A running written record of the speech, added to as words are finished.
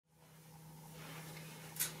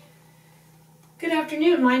Good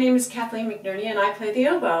afternoon, my name is Kathleen McNerney and I play the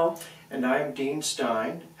oboe. And I'm Dean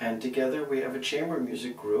Stein, and together we have a chamber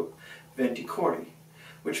music group, VentiCordi,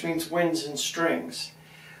 which means winds and strings.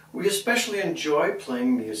 We especially enjoy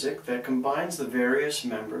playing music that combines the various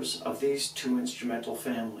members of these two instrumental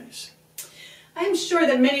families. I am sure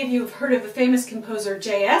that many of you have heard of the famous composer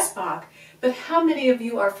J.S. Bach, but how many of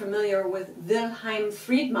you are familiar with Wilhelm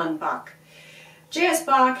Friedmann Bach? J.S.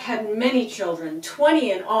 Bach had many children,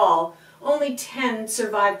 20 in all. Only 10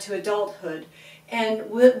 survived to adulthood,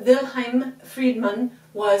 and Wilhelm Friedmann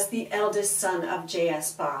was the eldest son of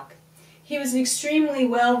J.S. Bach. He was an extremely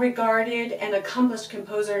well-regarded and accomplished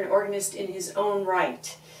composer and organist in his own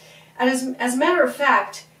right. And as a matter of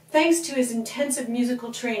fact, thanks to his intensive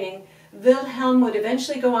musical training, Wilhelm would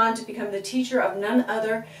eventually go on to become the teacher of none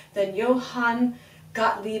other than Johann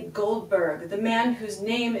Gottlieb Goldberg, the man whose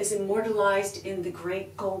name is immortalized in the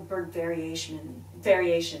great Goldberg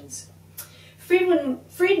variations.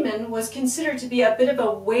 Friedmann was considered to be a bit of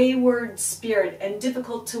a wayward spirit and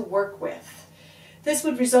difficult to work with. This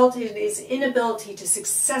would result in his inability to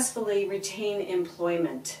successfully retain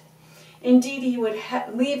employment. Indeed, he would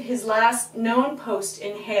leave his last known post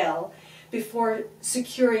in Halle before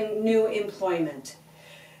securing new employment.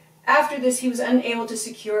 After this, he was unable to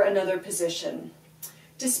secure another position.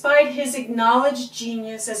 Despite his acknowledged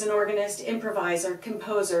genius as an organist, improviser,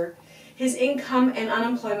 composer, his income and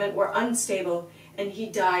unemployment were unstable, and he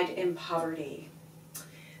died in poverty.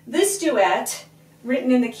 This duet,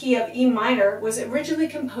 written in the key of E minor, was originally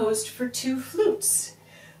composed for 2 flutes.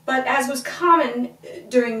 But as was common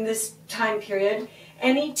during this time period,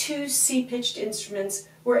 any 2 C-pitched instruments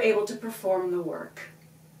were able to perform the work.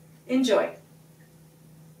 Enjoy.